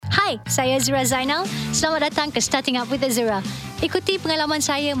Hai, saya Azura Zainal. Selamat datang ke Starting Up with Azura. Ikuti pengalaman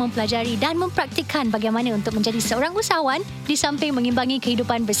saya mempelajari dan mempraktikkan bagaimana untuk menjadi seorang usahawan di samping mengimbangi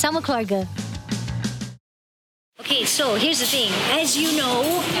kehidupan bersama keluarga. Okay, so here's the thing. As you know,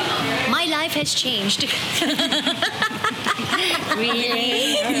 my life has changed.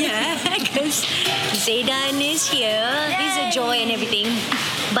 Really? Yeah, because Zaidan is here. He's a joy and everything.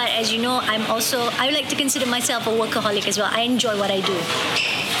 But as you know, I like to consider myself a workaholic as well. I enjoy what I do.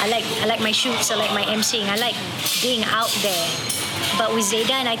 I like my shoots, I like my emceeing, I like being out there. But with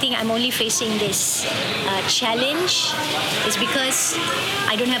Zaidan, I think I'm only facing this challenge. It's because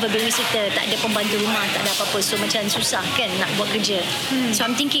I don't have a babysitter, tak ada pembantu rumah, tak ada apa-apa. So macam susah kan nak buat kerja. So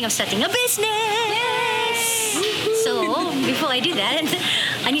I'm thinking of starting a business. So before I do that,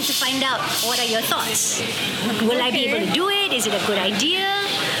 I need to find out what are your thoughts. Will I be able to do it? Is it a good idea?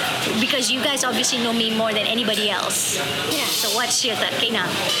 Because you guys obviously know me more than anybody else. Yeah. So what's your thought, Kaina?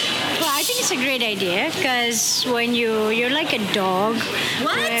 Well, I think it's a great idea because when you're like a dog.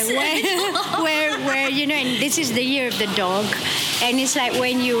 What? Where you know, and this is the year of the dog, and it's like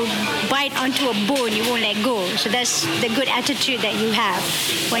when you bite onto a bone, you won't let go. So that's the good attitude that you have.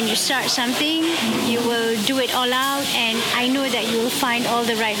 When you start something, you will do it all out, and I know that you will find all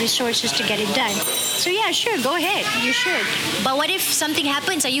the right resources to get it done. So yeah, sure, go ahead. You should. But what if something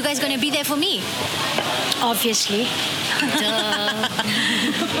happens? Are you guys going to be there for me? Obviously.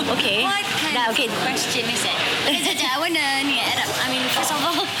 Okay. What kind of question is it? Because I want to add up. I mean, first of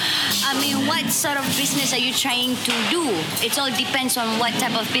all, what sort of business are you trying to do? It all depends on what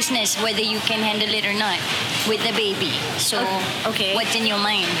type of business, whether you can handle it or not with the baby. So, Okay. what's in your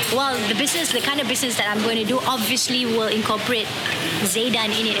mind? Well, the kind of business that I'm going to do obviously will incorporate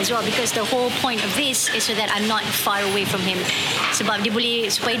Zaidan in it as well, because the whole point of this is so that I'm not far away from him. Sebab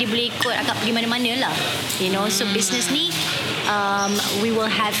supaya dia boleh ikut akak pergi mana-mana lah. You know, so business ni we will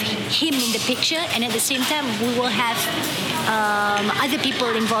have him in the picture, and at the same time we will have other people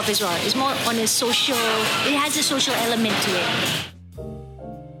involved as well. It's more on it has a social element to it.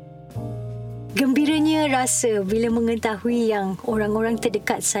 Gembiranya rasa bila mengetahui yang orang-orang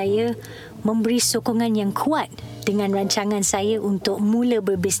terdekat saya memberi sokongan yang kuat dengan rancangan saya untuk mula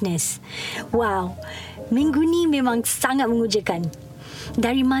berbisnes. Wow, minggu ni memang sangat mengujakan.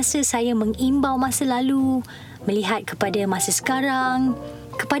 Dari masa saya mengimbau masa lalu, melihat kepada masa sekarang,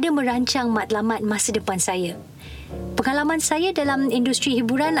 kepada merancang matlamat masa depan saya. Pengalaman saya dalam industri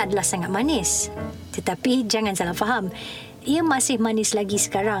hiburan adalah sangat manis. Tetapi jangan salah faham, ia masih manis lagi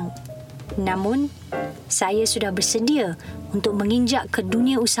sekarang. Namun, saya sudah bersedia untuk menginjak ke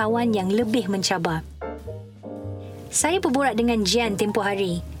dunia usahawan yang lebih mencabar. Saya berborak dengan Jian tempoh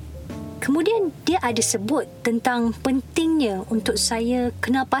hari. Kemudian dia ada sebut tentang pentingnya untuk saya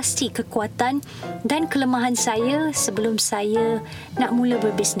kenal pasti kekuatan dan kelemahan saya sebelum saya nak mula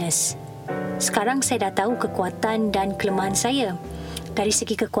berbisnes. Sekarang saya dah tahu kekuatan dan kelemahan saya. Dari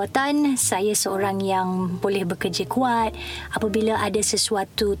segi kekuatan, saya seorang yang boleh bekerja kuat. Apabila ada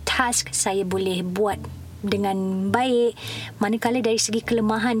sesuatu task, saya boleh buat dengan baik. Manakala dari segi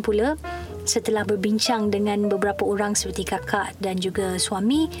kelemahan pula, setelah berbincang dengan beberapa orang seperti kakak dan juga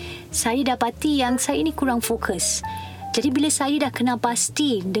suami, saya dapati yang saya ini kurang fokus. Jadi bila saya dah kenal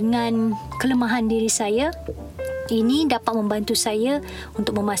pasti dengan kelemahan diri saya, ini dapat membantu saya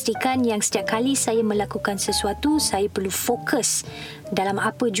untuk memastikan yang setiap kali saya melakukan sesuatu, saya perlu fokus dalam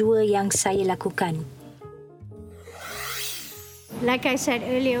apa jua yang saya lakukan. Like I said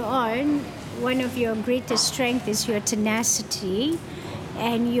earlier on, one of your greatest strength is your tenacity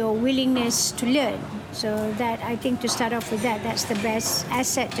and your willingness to learn. So that, I think, to start off with that's the best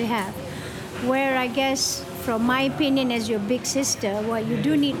asset to have. Where I guess, from my opinion as your big sister, what you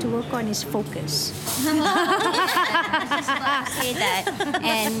do need to work on is focus. I was just about to say that.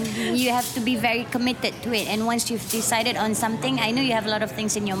 And you have to be very committed to it. And once you've decided on something, I know you have a lot of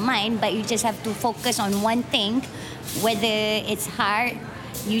things in your mind, but you just have to focus on one thing. Whether it's hard,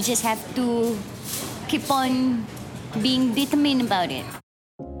 you just have to keep on being determined about it.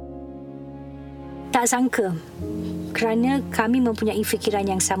 Tak sangka, kerana kami mempunyai fikiran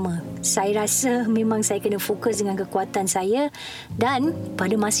yang sama. Saya rasa memang saya kena fokus dengan kekuatan saya dan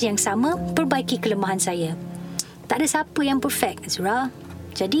pada masa yang sama perbaiki kelemahan saya. Tak ada siapa yang perfect, Azura.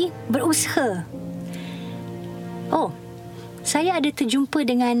 Jadi, berusaha. Oh, saya ada terjumpa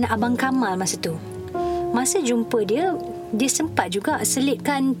dengan Abang Kamal masa tu. Masa jumpa dia sempat juga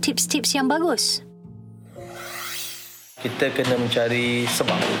selitkan tips-tips yang bagus. Kita kena mencari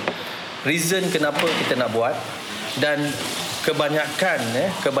sebab, reason kenapa kita nak buat. Dan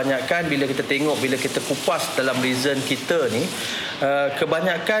kebanyakan bila kita tengok, bila kita kupas dalam reason kita ni,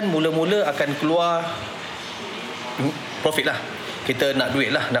 kebanyakan mula-mula akan keluar profit lah. Kita nak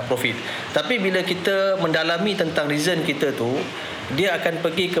duit lah, nak profit. Tapi bila kita mendalami tentang reason kita tu, dia akan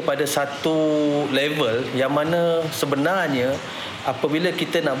pergi kepada satu level yang mana sebenarnya apabila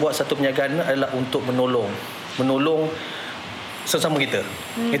kita nak buat satu perniagaan adalah untuk menolong sesama kita.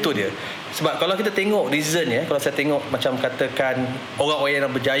 Itu dia. Sebab kalau kita tengok reason kalau saya tengok macam katakan orang-orang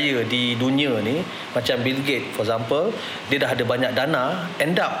yang berjaya di dunia ni, macam Bill Gates for example, dia dah ada banyak dana,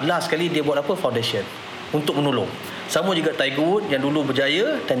 end up last kali dia buat apa? Foundation untuk menolong. Sama juga Tiger Woods yang dulu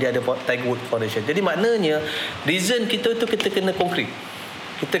berjaya dan dia ada Tiger Woods Foundation. Jadi maknanya reason kita tu kita kena konkret.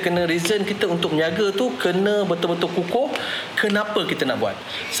 Kita kena reason kita untuk menjaga tu kena betul-betul kukuh. Kenapa kita nak buat?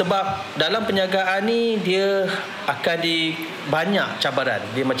 Sebab dalam perniagaan ni dia akan di banyak cabaran.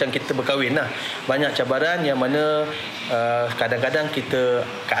 Dia macam kita berkahwin lah. Banyak cabaran yang mana kadang-kadang kita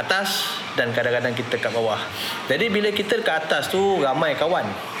ke atas dan kadang-kadang kita kat bawah. Jadi bila kita ke atas tu ramai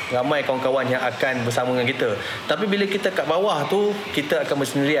kawan-kawan yang akan bersama dengan kita. Tapi bila kita kat bawah tu kita akan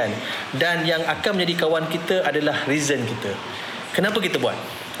bersendirian. Dan yang akan menjadi kawan kita adalah reason kita. Kenapa kita buat?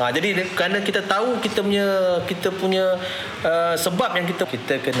 Jadi kerana kita tahu kita punya sebab yang kita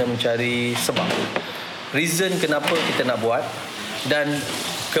kena mencari sebab. Reason kenapa kita nak buat. Dan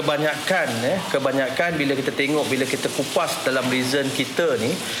kebanyakan bila kita tengok, bila kita kupas dalam reason kita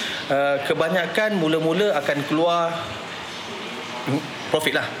ni, kebanyakan mula-mula akan keluar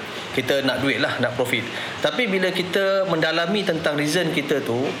profit lah. Kita nak duit lah, nak profit. Tapi bila kita mendalami tentang reason kita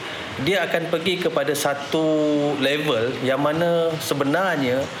tu, dia akan pergi kepada satu level yang mana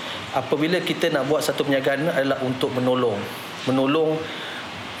sebenarnya apabila kita nak buat satu perniagaan adalah untuk menolong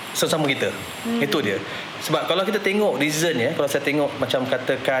sesama kita. Itu dia. Sebab kalau kita tengok reason kalau saya tengok macam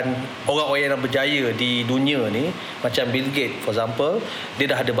katakan orang-orang yang berjaya di dunia ni, macam Bill Gates for example,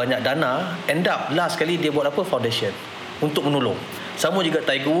 dia dah ada banyak dana, end up last kali dia buat apa? Foundation untuk menolong. Sama juga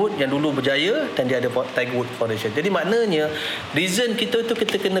Tiger Woods yang dulu berjaya dan dia ada Tiger Woods Foundation. Jadi maknanya reason kita tu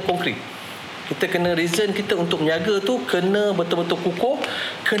kita kena konkret. Kita kena reason kita untuk menjaga tu kena betul-betul kukuh.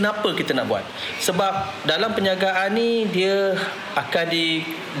 Kenapa kita nak buat? Sebab dalam perniagaan ni dia akan di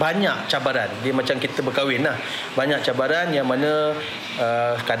banyak cabaran. Dia macam kita berkahwin lah. Banyak cabaran yang mana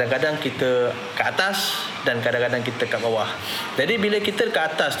kadang-kadang kita ke atas dan kadang-kadang kita kat bawah. Jadi bila kita ke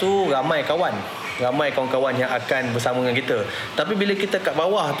atas tu ramai kawan-kawan yang akan bersama dengan kita. Tapi bila kita kat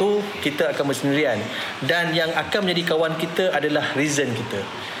bawah tu kita akan bersendirian. Dan yang akan menjadi kawan kita adalah reason kita.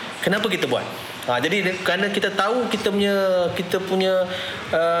 Kenapa kita buat? Jadi kerana kita tahu kita punya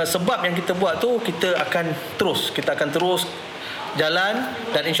sebab yang kita buat tu, kita akan terus jalan.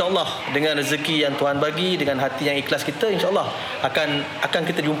 Dan insyaAllah dengan rezeki yang Tuhan bagi, dengan hati yang ikhlas kita, insyaAllah akan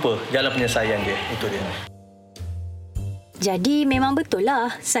kita jumpa jalan penyelesaian dia. Itu dia. Jadi memang betul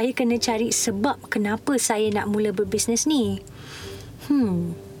lah saya kena cari sebab kenapa saya nak mula berbisnes ni.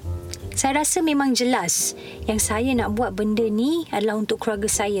 Saya rasa memang jelas yang saya nak buat benda ni adalah untuk keluarga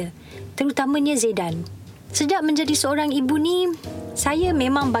saya, terutamanya Zaidan. Sejak menjadi seorang ibu ni, saya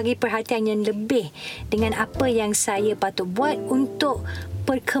memang bagi perhatian yang lebih dengan apa yang saya patut buat untuk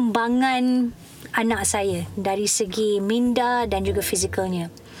perkembangan anak saya dari segi minda dan juga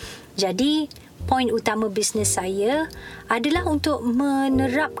fizikalnya. Jadi, poin utama bisnes saya adalah untuk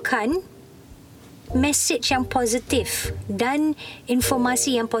menerapkan mesej yang positif dan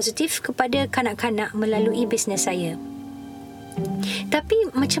informasi yang positif kepada kanak-kanak melalui bisnes saya. Tapi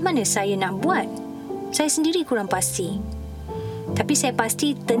macam mana saya nak buat? Saya sendiri kurang pasti. Tapi saya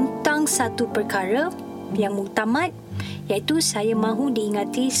pasti tentang satu perkara yang muktamad, iaitu saya mahu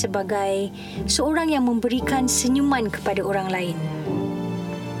diingati sebagai seorang yang memberikan senyuman kepada orang lain.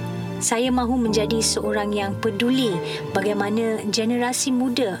 Saya mahu menjadi seorang yang peduli bagaimana generasi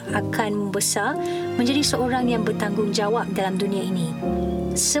muda akan membesar menjadi seorang yang bertanggungjawab dalam dunia ini.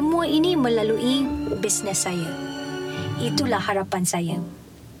 Semua ini melalui bisnes saya. Itulah harapan saya.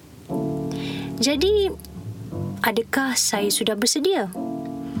 Jadi, adakah saya sudah bersedia?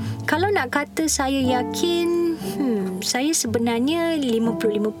 Kalau nak kata saya yakin, saya sebenarnya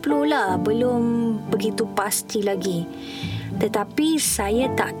 50-50 lah. Belum begitu pasti lagi. Tetapi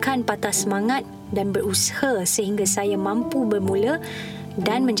saya takkan patah semangat dan berusaha sehingga saya mampu bermula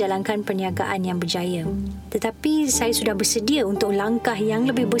dan menjalankan perniagaan yang berjaya. Tetapi saya sudah bersedia untuk langkah yang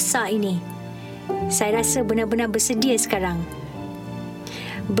lebih besar ini. Saya rasa benar-benar bersedia sekarang.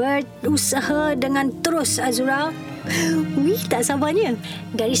 Berusaha dengan terus, Azura. Wih, tak sabarnya.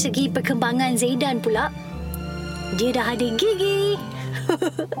 Dari segi perkembangan Zaidan pula, dia dah ada gigi.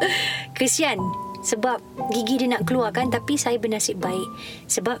 Kesian. Sebab gigi dia nak keluar kan. Tapi saya bernasib baik.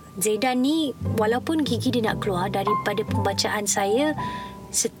 Sebab Zaidan ni, walaupun gigi dia nak keluar, daripada pembacaan saya,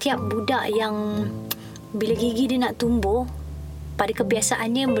 setiap budak yang bila gigi dia nak tumbuh, pada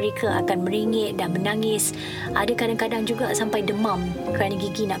kebiasaannya mereka akan meringit dan menangis. Ada kadang-kadang juga sampai demam kerana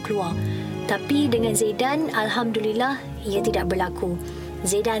gigi nak keluar. Tapi dengan Zaidan, alhamdulillah ia tidak berlaku.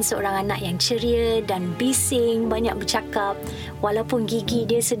 Zaidan seorang anak yang ceria dan bising, banyak bercakap. Walaupun gigi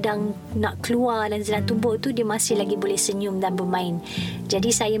dia sedang nak keluar dan sedang tumbuh tu, dia masih lagi boleh senyum dan bermain.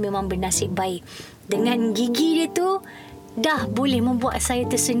 Jadi saya memang bernasib baik. Dengan gigi dia tu, dah boleh membuat saya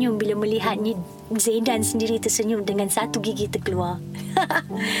tersenyum bila melihat Zaidan sendiri tersenyum dengan satu gigi terkeluar.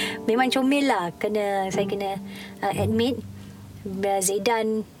 Memang comel lah. Saya kena admit,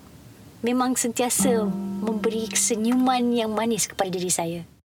 Zaidan memang sentiasa memberi senyuman yang manis kepada diri saya.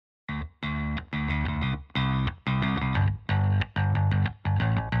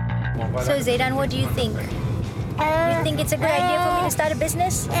 So Zaidan, what do you think? You think it's a good idea for me to start a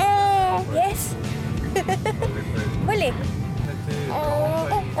business? Yes? Boleh?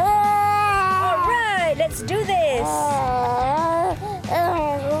 Alright, let's do this.